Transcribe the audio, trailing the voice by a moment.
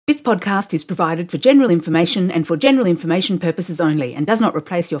This podcast is provided for general information and for general information purposes only and does not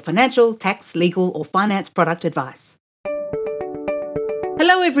replace your financial, tax, legal or finance product advice.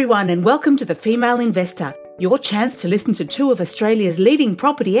 Hello everyone and welcome to The Female Investor, your chance to listen to two of Australia's leading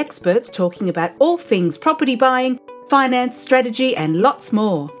property experts talking about all things property buying, finance, strategy and lots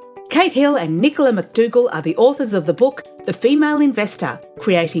more. Kate Hill and Nicola McDougall are the authors of the book The Female Investor,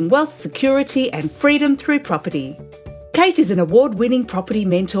 Creating Wealth, Security and Freedom Through Property. Kate is an award-winning property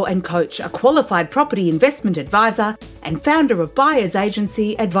mentor and coach, a qualified property investment advisor and founder of buyer's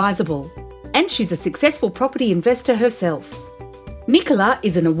agency Advisable. And she's a successful property investor herself. Nicola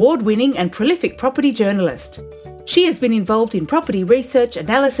is an award-winning and prolific property journalist. She has been involved in property research,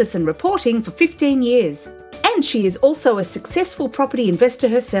 analysis and reporting for 15 years. And she is also a successful property investor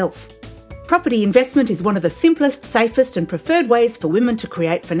herself. Property investment is one of the simplest, safest and preferred ways for women to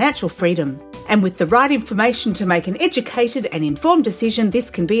create financial freedom. And with the right information to make an educated and informed decision, this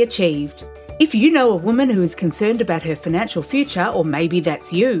can be achieved. If you know a woman who is concerned about her financial future, or maybe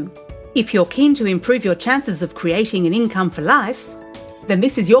that's you, if you're keen to improve your chances of creating an income for life, then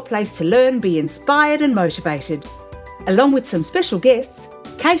this is your place to learn, be inspired and motivated. Along with some special guests,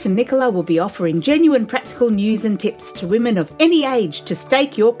 Kate and Nicola will be offering genuine practical news and tips to women of any age to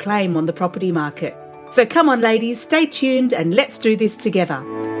stake your claim on the property market. So come on ladies, stay tuned and let's do this together.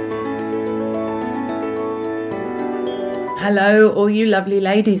 Hello all you lovely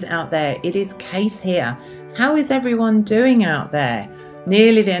ladies out there, it is Kate here. How is everyone doing out there?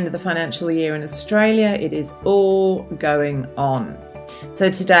 Nearly the end of the financial year in Australia, it is all going on. So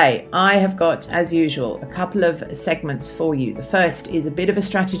today I have got, as usual, a couple of segments for you. The first is a bit of a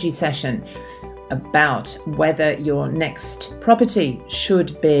strategy session about whether your next property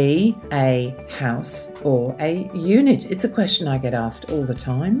should be a house or a unit. It's a question I get asked all the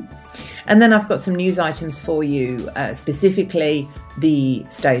time. And then I've got some news items for you, specifically the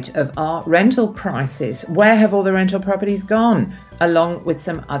state of our rental crisis. Where have all the rental properties gone? Along with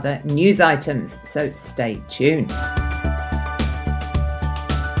some other news items. So stay tuned.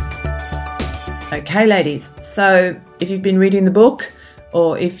 Okay, ladies, so if you've been reading the book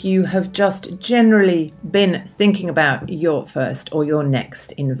or if you have just generally been thinking about your first or your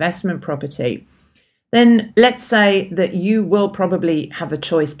next investment property, then let's say that you will probably have a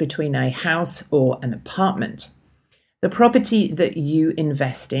choice between a house or an apartment. The property that you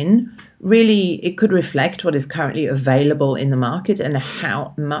invest in, really, it could reflect what is currently available in the market and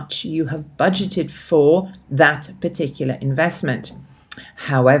how much you have budgeted for that particular investment.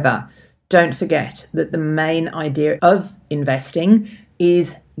 However, don't forget that the main idea of investing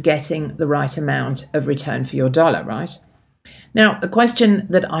is getting the right amount of return for your dollar, right? Now, the question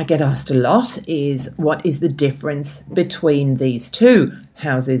that I get asked a lot is, what is the difference between these two,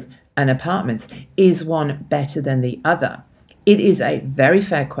 houses and apartments? Is one better than the other? It is a very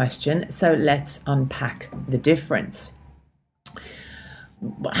fair question, so let's unpack the difference.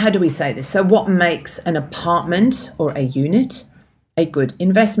 How do we say this? So what makes an apartment or a unit a good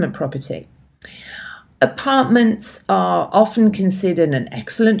investment property? Apartments are often considered an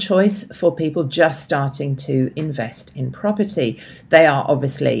excellent choice for people just starting to invest in property. They are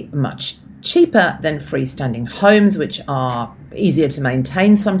obviously much cheaper than freestanding homes, which are easier to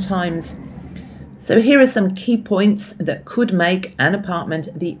maintain sometimes. So here are some key points that could make an apartment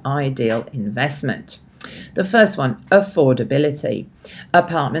the ideal investment. The first one, affordability.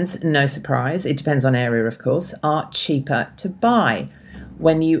 Apartments, no surprise, it depends on area of course, are cheaper to buy.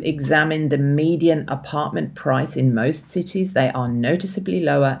 When you examine the median apartment price in most cities, they are noticeably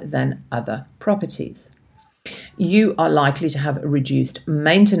lower than other properties. You are likely to have a reduced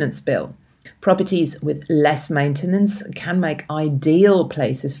maintenance bill. Properties with less maintenance can make ideal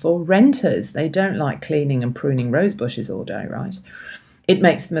places for renters. They don't like cleaning and pruning rose bushes all day, right? It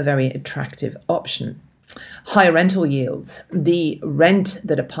makes them a very attractive option. Higher rental yields. The rent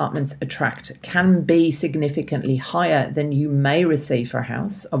that apartments attract can be significantly higher than you may receive for a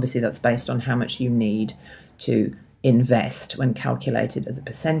house. Obviously, that's based on how much you need to invest when calculated as a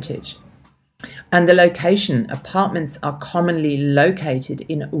percentage. And the location. Apartments are commonly located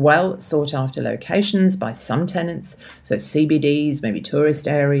in well sought after locations by some tenants, so CBDs, maybe tourist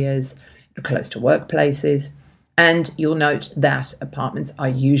areas, close to workplaces. And you'll note that apartments are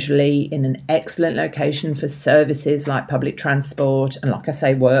usually in an excellent location for services like public transport and, like I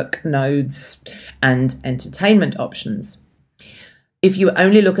say, work nodes and entertainment options. If you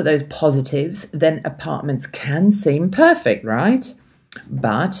only look at those positives, then apartments can seem perfect, right?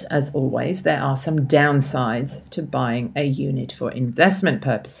 But as always, there are some downsides to buying a unit for investment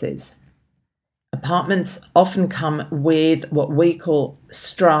purposes. Apartments often come with what we call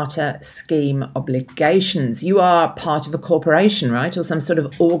strata scheme obligations. You are part of a corporation, right? Or some sort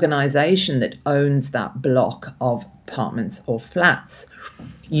of organization that owns that block of apartments or flats.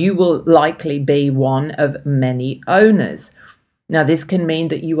 You will likely be one of many owners. Now, this can mean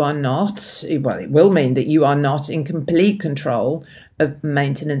that you are not, well, it will mean that you are not in complete control of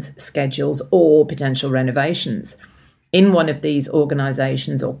maintenance schedules or potential renovations. In one of these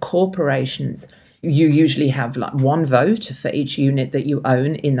organizations or corporations, you usually have like one vote for each unit that you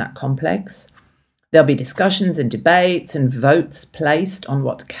own in that complex. There'll be discussions and debates and votes placed on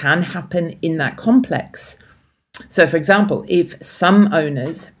what can happen in that complex. So, for example, if some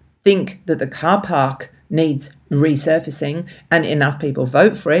owners think that the car park needs resurfacing and enough people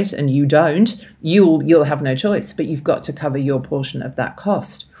vote for it and you don't, you'll have no choice, but you've got to cover your portion of that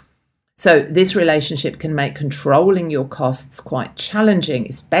cost. So this relationship can make controlling your costs quite challenging,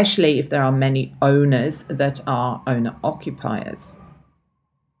 especially if there are many owners that are owner-occupiers.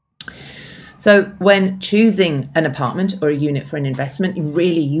 So when choosing an apartment or a unit for an investment,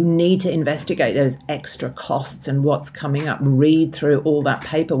 you need to investigate those extra costs and what's coming up. Read through all that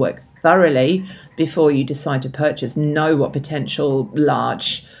paperwork thoroughly before you decide to purchase. Know what potential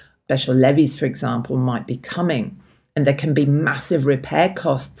large special levies, for example, might be coming. And there can be massive repair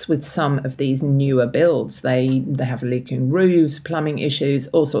costs with some of these newer builds. They have leaking roofs, plumbing issues,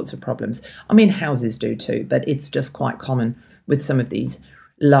 all sorts of problems. I mean, houses do too, but it's just quite common with some of these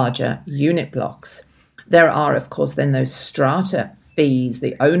larger unit blocks. There are, of course, then those strata fees,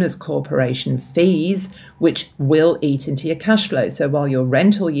 the owner's corporation fees, which will eat into your cash flow. So while your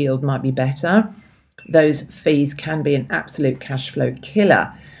rental yield might be better, those fees can be an absolute cash flow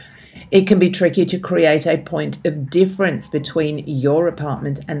killer. It can be tricky to create a point of difference between your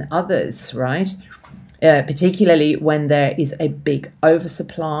apartment and others, right? Particularly when there is a big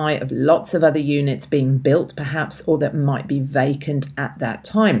oversupply of lots of other units being built, perhaps, or that might be vacant at that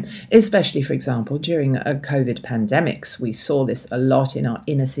time, especially, for example, during COVID pandemics. We saw this a lot in our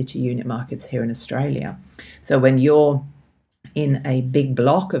inner city unit markets here in Australia. So when you're in a big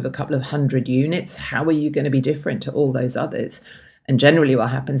block of a couple of hundred units, how are you going to be different to all those others? And generally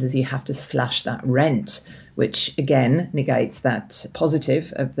what happens is you have to slash that rent, which again negates that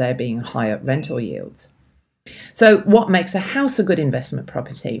positive of there being higher rental yields. So what makes a house a good investment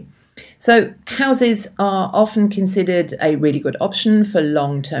property? So houses are often considered a really good option for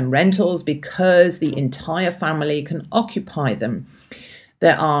long-term rentals because the entire family can occupy them.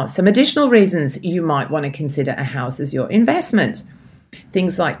 There are some additional reasons you might want to consider a house as your investment.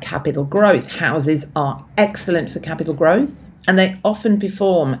 Things like capital growth. Houses are excellent for capital growth, and they often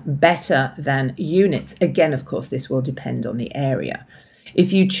perform better than units. Again, of course, this will depend on the area.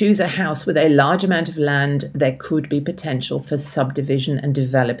 If you choose a house with a large amount of land, there could be potential for subdivision and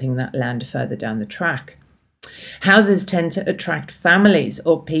developing that land further down the track. Houses tend to attract families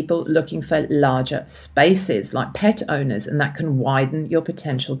or people looking for larger spaces, like pet owners, and that can widen your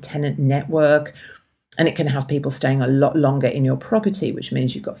potential tenant network. And it can have people staying a lot longer in your property, which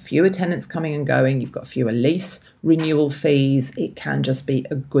means you've got fewer tenants coming and going, you've got fewer lease renewal fees. It can just be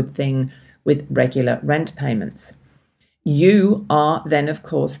a good thing with regular rent payments. You are then, of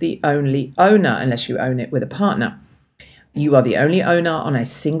course, the only owner, unless you own it with a partner. You are the only owner on a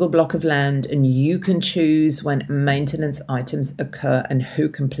single block of land, and you can choose when maintenance items occur and who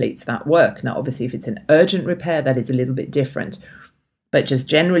completes that work. Now, obviously, if it's an urgent repair, that is a little bit different. But just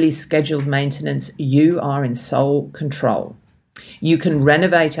generally scheduled maintenance, you are in sole control. You can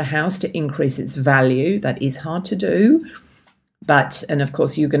renovate a house to increase its value. That is hard to do. And of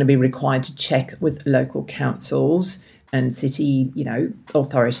course, you're going to be required to check with local councils and city,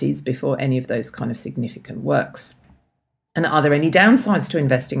 authorities before any of those kind of significant works. And are there any downsides to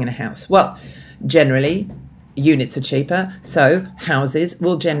investing in a house? Well, generally, units are cheaper, so houses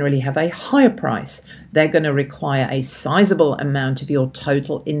will generally have a higher price. They're going to require a sizable amount of your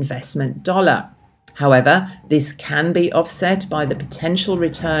total investment dollar. However, this can be offset by the potential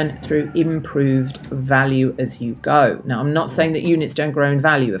return through improved value as you go. Now, I'm not saying that units don't grow in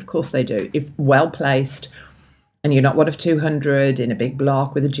value. Of course they do. If well placed, and you're not one of 200 in a big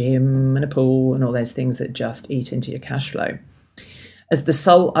block with a gym and a pool and all those things that just eat into your cash flow. As the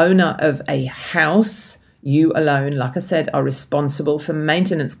sole owner of a house, you alone, like I said, are responsible for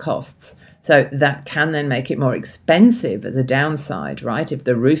maintenance costs. So that can then make it more expensive as a downside, right? If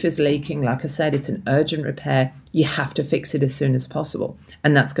the roof is leaking, like I said, it's an urgent repair. You have to fix it as soon as possible.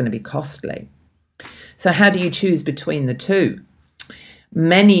 And that's going to be costly. So how do you choose between the two?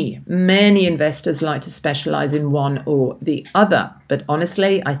 Many investors like to specialize in one or the other. But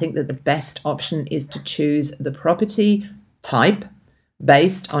honestly, I think that the best option is to choose the property type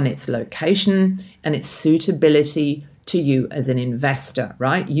based on its location and its suitability to you as an investor,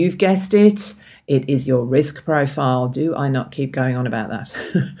 right? You've guessed it. It is your risk profile. Do I not keep going on about that?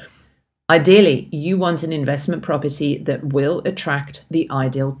 Ideally, you want an investment property that will attract the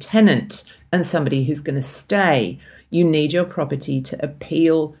ideal tenant and somebody who's going to stay. You need your property to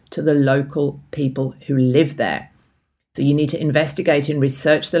appeal to the local people who live there. So you need to investigate and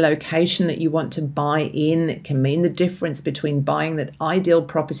research the location that you want to buy in. It can mean the difference between buying that ideal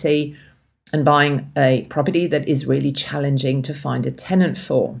property and buying a property that is really challenging to find a tenant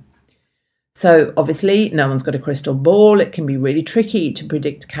for. So obviously, no one's got a crystal ball. It can be really tricky to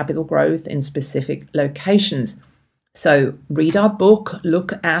predict capital growth in specific locations. So read our book,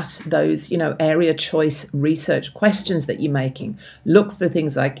 look at those, area choice research questions that you're making. Look for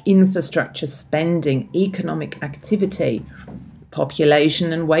things like infrastructure spending, economic activity,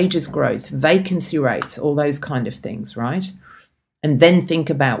 population and wages growth, vacancy rates, all those kind of things, right? And then think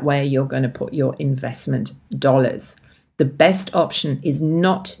about where you're going to put your investment dollars. The best option is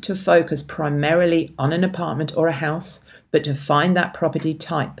not to focus primarily on an apartment or a house, but to find that property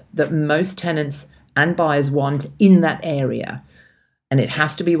type that most tenants and buyers want in that area. And it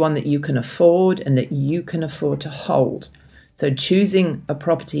has to be one that you can afford and that you can afford to hold. So choosing a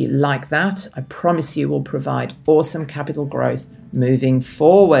property like that, I promise you, will provide awesome capital growth moving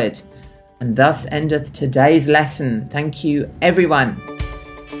forward. And thus endeth today's lesson. Thank you, everyone.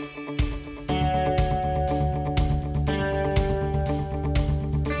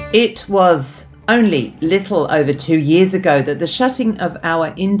 It was only little over 2 years ago that the shutting of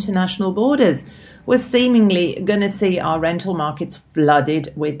our international borders was seemingly going to see our rental markets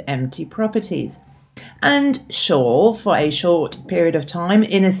flooded with empty properties. And sure, for a short period of time,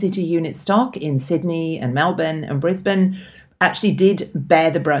 inner city unit stock in Sydney and Melbourne and Brisbane actually did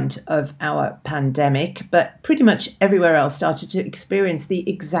bear the brunt of our pandemic, but pretty much everywhere else started to experience the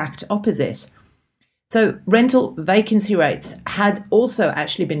exact opposite. So rental vacancy rates had also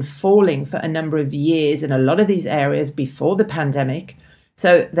actually been falling for a number of years in a lot of these areas before the pandemic.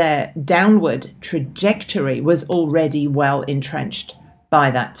 So their downward trajectory was already well entrenched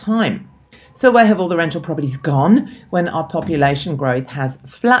by that time. So where have all the rental properties gone when our population growth has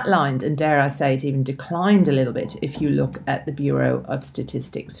flatlined and, dare I say it, even declined a little bit if you look at the Bureau of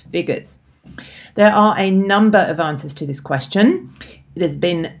Statistics figures? There are a number of answers to this question. It has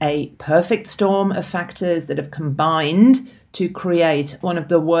been a perfect storm of factors that have combined to create one of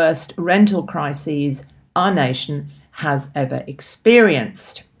the worst rental crises our nation has ever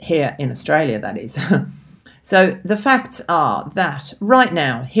experienced, here in Australia, that is. So the facts are that right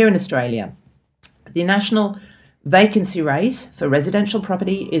now, here in Australia, the national vacancy rate for residential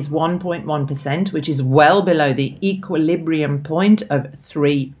property is 1.1%, which is well below the equilibrium point of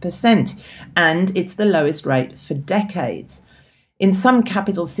 3%, and it's the lowest rate for decades. In some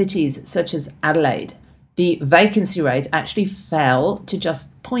capital cities, such as Adelaide, the vacancy rate actually fell to just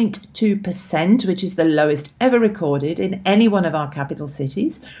 0.2%, which is the lowest ever recorded in any one of our capital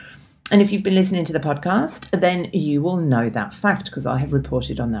cities. And if you've been listening to the podcast, then you will know that fact because I have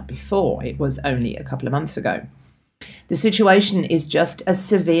reported on that before. It was only a couple of months ago. The situation is just as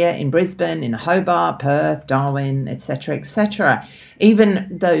severe in Brisbane, in Hobart, Perth, Darwin, etc., etc. Even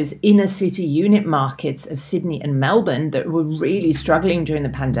those inner city unit markets of Sydney and Melbourne that were really struggling during the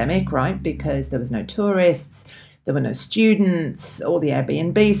pandemic, right? Because there was no tourists, there were no students, all the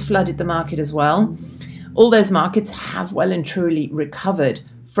Airbnbs flooded the market as well. All those markets have well and truly recovered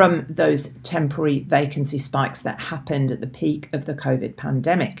from those temporary vacancy spikes that happened at the peak of the COVID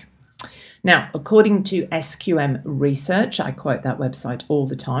pandemic. Now, according to SQM Research, I quote that website all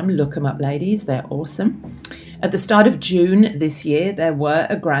the time, look them up, ladies, they're awesome. At the start of June this year, there were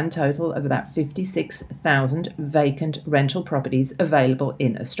a grand total of about 56,000 vacant rental properties available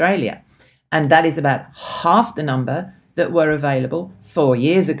in Australia. And that is about half the number that were available 4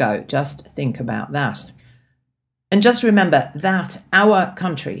 years ago. Just think about that. And just remember that our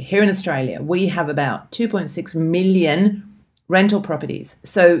country, here in Australia, we have about 2.6 million rental properties.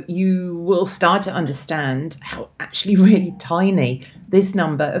 So you will start to understand how actually really tiny this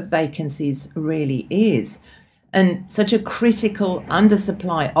number of vacancies really is. And such a critical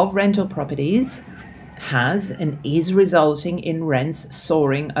undersupply of rental properties has and is resulting in rents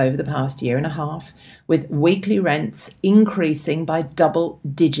soaring over the past year and a half, with weekly rents increasing by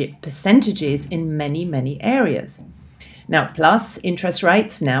double-digit percentages in many, many areas. Now, plus interest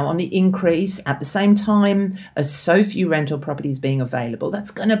rates now on the increase at the same time as so few rental properties being available.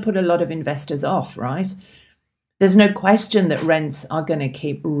 That's going to put a lot of investors off, right? There's no question that rents are going to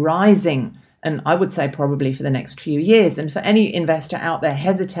keep rising, and I would say probably for the next few years. And for any investor out there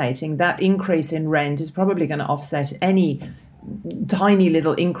hesitating, that increase in rent is probably going to offset any tiny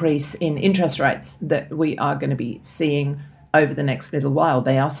little increase in interest rates that we are going to be seeing over the next little while.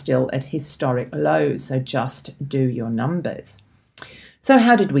 They are still at historic lows, so just do your numbers. So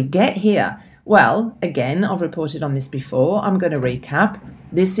how did we get here? Well, again, I've reported on this before. I'm going to recap.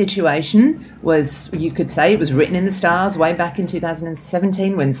 This situation was, you could say, it was written in the stars way back in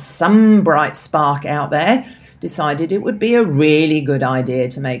 2017 when some bright spark out there decided it would be a really good idea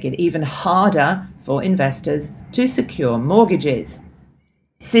to make it even harder for investors to secure mortgages.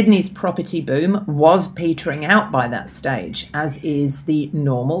 Sydney's property boom was petering out by that stage, as is the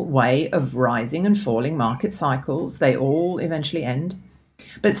normal way of rising and falling market cycles. They all eventually end.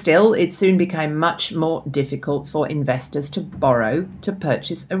 But still, it soon became much more difficult for investors to borrow to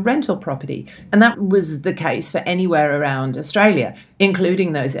purchase a rental property. And that was the case for anywhere around Australia,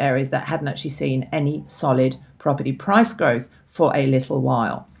 including those areas that hadn't actually seen any solid property price growth for a little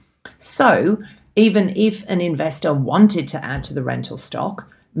while. So, even if an investor wanted to add to the rental stock,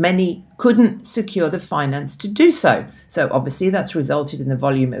 many couldn't secure the finance to do so. So obviously that's resulted in the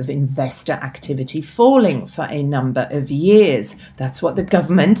volume of investor activity falling for a number of years. That's what the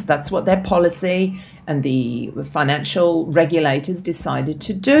government, that's what their policy and the financial regulators decided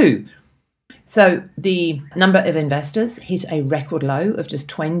to do. So the number of investors hit a record low of just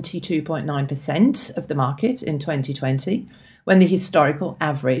 22.9% of the market in 2020, when the historical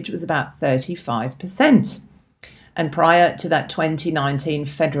average was about 35%. And prior to that 2019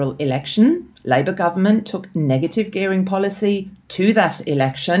 federal election, Labor government took negative gearing policy to that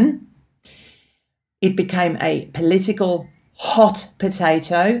election. It became a political hot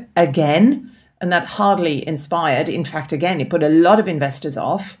potato again, and that hardly inspired. In fact, again, it put a lot of investors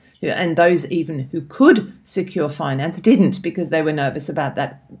off, and those even who could secure finance didn't, because they were nervous about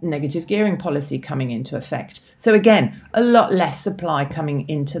that negative gearing policy coming into effect. So again, a lot less supply coming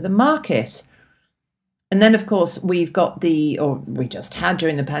into the market. And then, of course, we've got we just had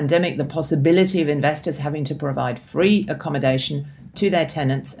during the pandemic, the possibility of investors having to provide free accommodation to their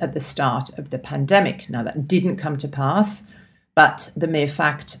tenants at the start of the pandemic. Now, that didn't come to pass, but the mere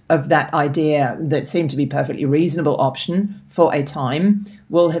fact of that idea that seemed to be a perfectly reasonable option for a time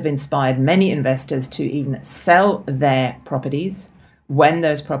will have inspired many investors to even sell their properties when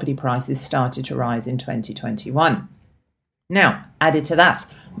those property prices started to rise in 2021. Now, added to that,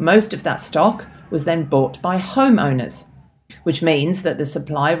 most of that stock was then bought by homeowners, which means that the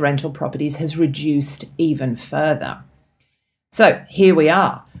supply of rental properties has reduced even further. So here we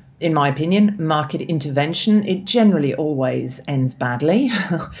are. In my opinion, market intervention, it generally always ends badly.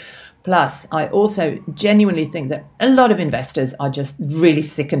 Plus, I also genuinely think that a lot of investors are just really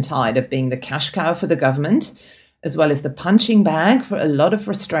sick and tired of being the cash cow for the government, as well as the punching bag for a lot of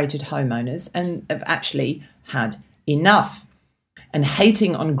frustrated homeowners, and have actually had enough. And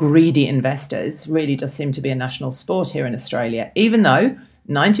hating on greedy investors really does seem to be a national sport here in Australia. Even though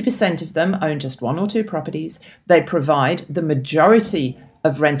 90% of them own just one or two properties, they provide the majority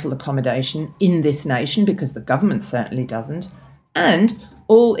of rental accommodation in this nation, because the government certainly doesn't. And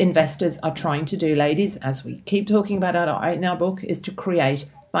all investors are trying to do, ladies, as we keep talking about in our book, is to create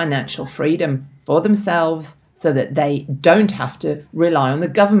financial freedom for themselves, so that they don't have to rely on the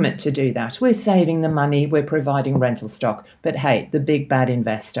government to do that. We're saving the money, we're providing rental stock. But hey, the big bad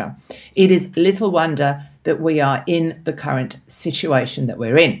investor. It is little wonder that we are in the current situation that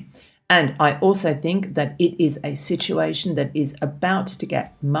we're in. And I also think that it is a situation that is about to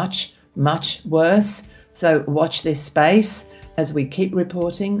get much, much worse. So watch this space as we keep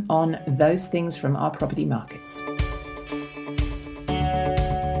reporting on those things from our property markets.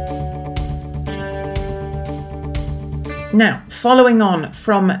 Now, following on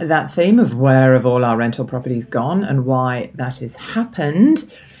from that theme of where have all our rental properties gone and why that has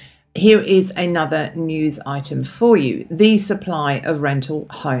happened, here is another news item for you. The supply of rental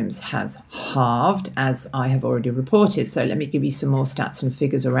homes has halved, as I have already reported. So let me give you some more stats and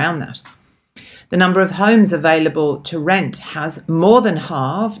figures around that. The number of homes available to rent has more than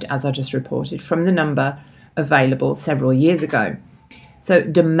halved, as I just reported, from the number available several years ago. So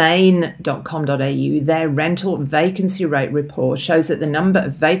domain.com.au, their rental vacancy rate report shows that the number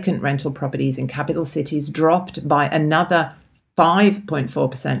of vacant rental properties in capital cities dropped by another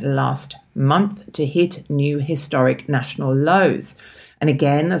 5.4% last month to hit new historic national lows. And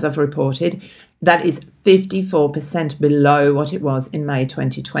again, as I've reported, that is 54% below what it was in May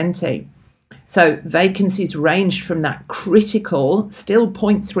 2020. So vacancies ranged from that critical, still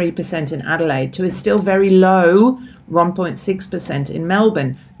 0.3% in Adelaide, to a still very low 1.6% in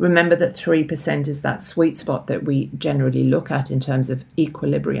Melbourne. Remember that 3% is that sweet spot that we generally look at in terms of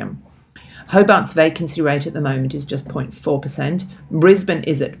equilibrium. Hobart's vacancy rate at the moment is just 0.4%. Brisbane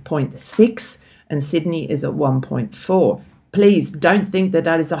is at 0.6%, and Sydney is at 1.4%. please don't think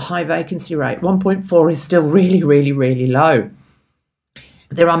that is a high vacancy rate. 1.4 is still really, really, really low.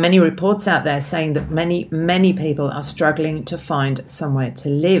 There are many reports out there saying that many people are struggling to find somewhere to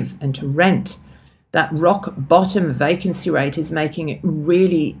live and to rent. That rock bottom vacancy rate is making it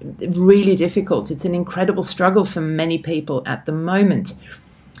really, really difficult. It's an incredible struggle for many people at the moment.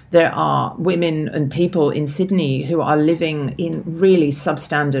 There are women and people in Sydney who are living in really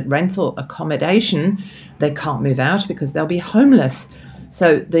substandard rental accommodation. They can't move out because they'll be homeless.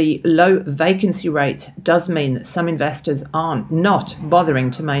 So the low vacancy rate does mean that some investors are not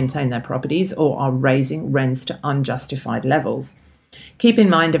bothering to maintain their properties or are raising rents to unjustified levels. Keep in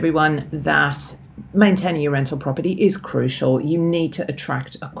mind, everyone, that maintaining your rental property is crucial. You need to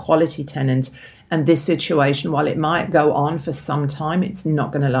attract a quality tenant. And this situation, while it might go on for some time, it's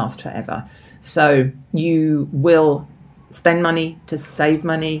not going to last forever. So you will spend money to save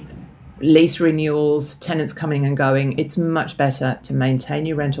money, lease renewals, tenants coming and going. It's much better to maintain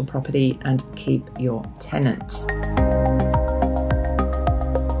your rental property and keep your tenant.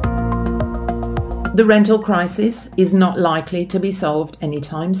 The rental crisis is not likely to be solved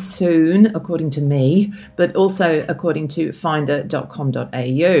anytime soon, according to me, but also according to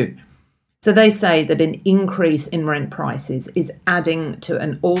finder.com.au. So they say that an increase in rent prices is adding to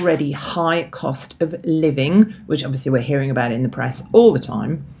an already high cost of living, which obviously we're hearing about in the press all the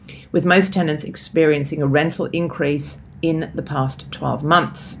time, with most tenants experiencing a rental increase in the past 12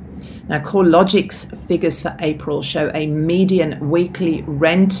 months. Now, CoreLogic's figures for April show a median weekly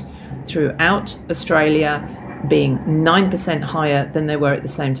rent throughout Australia being 9% higher than they were at the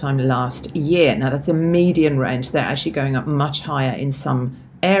same time last year. Now, that's a median rent. They're actually going up much higher in some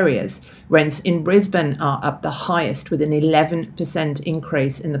areas. Rents in Brisbane are up the highest, with an 11%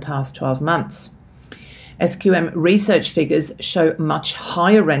 increase in the past 12 months. SQM research figures show much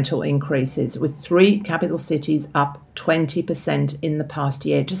higher rental increases, with 3 capital cities up 20% in the past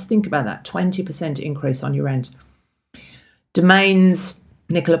year. Just think about that, 20% increase on your rent. Domain's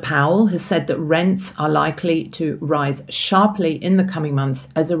Nicola Powell has said that rents are likely to rise sharply in the coming months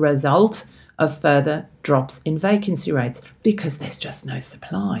as a result of further drops in vacancy rates, because there's just no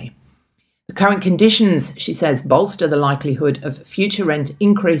supply. The current conditions, she says, bolster the likelihood of future rent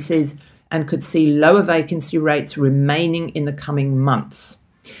increases and could see lower vacancy rates remaining in the coming months.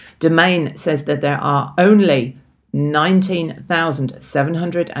 Domain says that there are only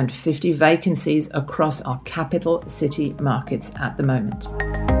 19,750 vacancies across our capital city markets at the moment.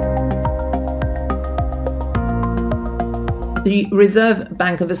 The Reserve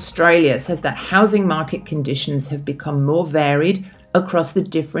Bank of Australia says that housing market conditions have become more varied across the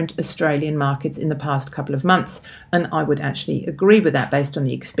different Australian markets in the past couple of months. And I would actually agree with that based on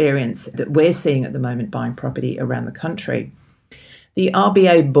the experience that we're seeing at the moment buying property around the country. The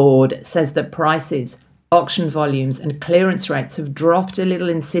RBA board says that prices, auction volumes and clearance rates have dropped a little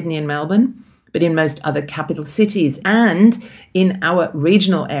in Sydney and Melbourne, but in most other capital cities and in our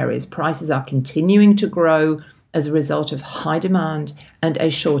regional areas, prices are continuing to grow as a result of high demand and a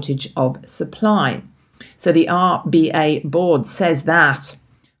shortage of supply. So the RBA board says that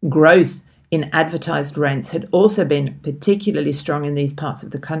growth in advertised rents had also been particularly strong in these parts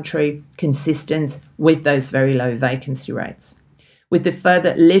of the country, consistent with those very low vacancy rates. With the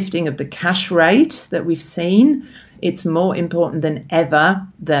further lifting of the cash rate that we've seen, it's more important than ever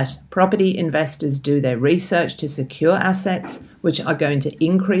that property investors do their research to secure assets which are going to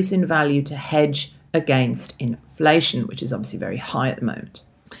increase in value to hedge against inflation, which is obviously very high at the moment.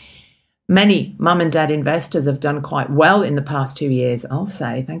 Many mum and dad investors have done quite well in the past 2 years, I'll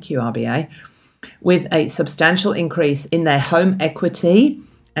say, thank you RBA, with a substantial increase in their home equity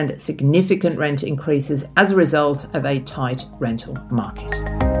and significant rent increases as a result of a tight rental market.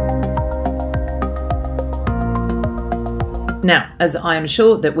 Now, as I am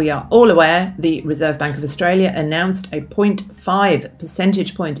sure that we are all aware, the Reserve Bank of Australia announced a 0.5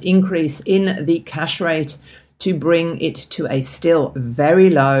 percentage point increase in the cash rate to bring it to a still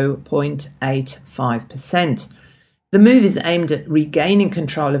very low 0.85%. The move is aimed at regaining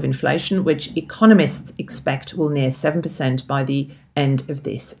control of inflation, which economists expect will near 7% by the end of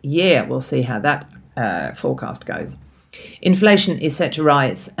this year. We'll see how that forecast goes. Inflation is set to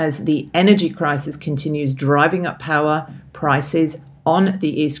rise as the energy crisis continues driving up power prices on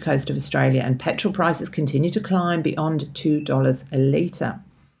the east coast of Australia, and petrol prices continue to climb beyond $2 a litre.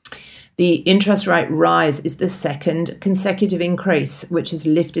 The interest rate rise is the second consecutive increase, which has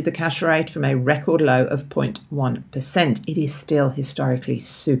lifted the cash rate from a record low of 0.1%. It is still historically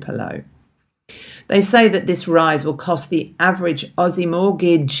super low. They say that this rise will cost the average Aussie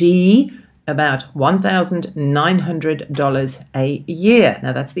mortgagee about $1,900 a year.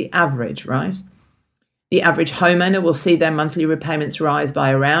 Now, that's the average, right? The average homeowner will see their monthly repayments rise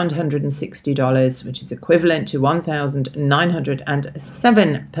by around $160, which is equivalent to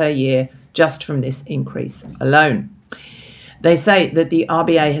 $1,907 per year just from this increase alone. They say that the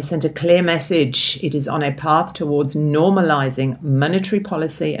RBA has sent a clear message. It is on a path towards normalising monetary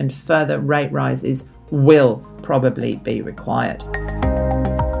policy, and further rate rises will probably be required.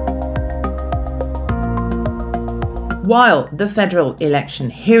 While the federal election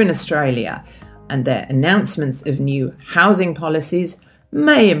here in Australia and their announcements of new housing policies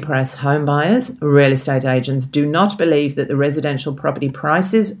may impress home buyers, real estate agents do not believe that the residential property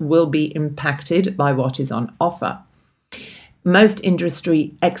prices will be impacted by what is on offer. Most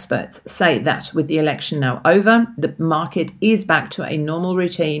industry experts say that with the election now over, the market is back to a normal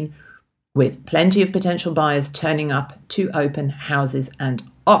routine, with plenty of potential buyers turning up to open houses and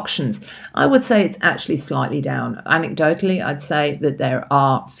auctions. I would say it's actually slightly down. Anecdotally, I'd say that there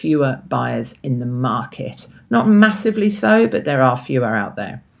are fewer buyers in the market. Not massively so, but there are fewer out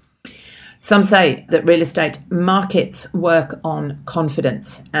there. Some say that real estate markets work on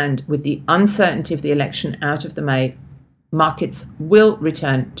confidence, and with the uncertainty of the election out of the way, markets will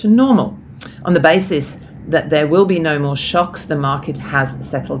return to normal. On the basis that there will be no more shocks, the market has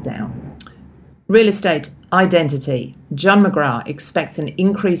settled down. Real estate identity. John McGrath expects an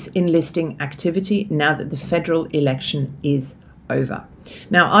increase in listing activity now that the federal election is over.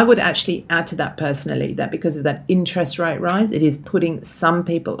 Now, I would actually add to that personally that because of that interest rate rise, it is putting some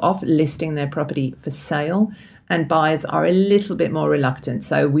people off listing their property for sale, and buyers are a little bit more reluctant.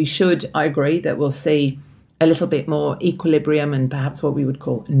 So I agree that we'll see a little bit more equilibrium and perhaps what we would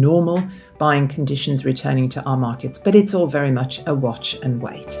call normal buying conditions returning to our markets. But it's all very much a watch and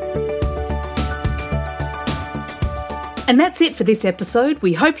wait. And that's it for this episode.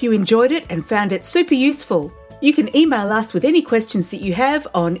 We hope you enjoyed it and found it super useful. You can email us with any questions that you have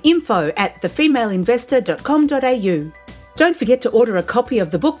on info@thefemaleinvestor.com.au. Don't forget to order a copy of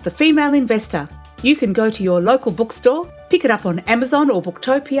the book The Female Investor. You can go to your local bookstore, pick it up on Amazon or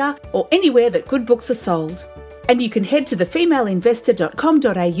Booktopia or anywhere that good books are sold. And you can head to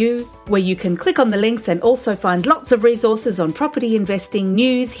thefemaleinvestor.com.au where you can click on the links and also find lots of resources on property investing,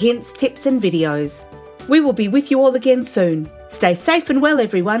 news, hints, tips and videos. We will be with you all again soon. Stay safe and well,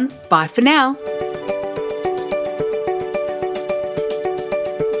 everyone. Bye for now.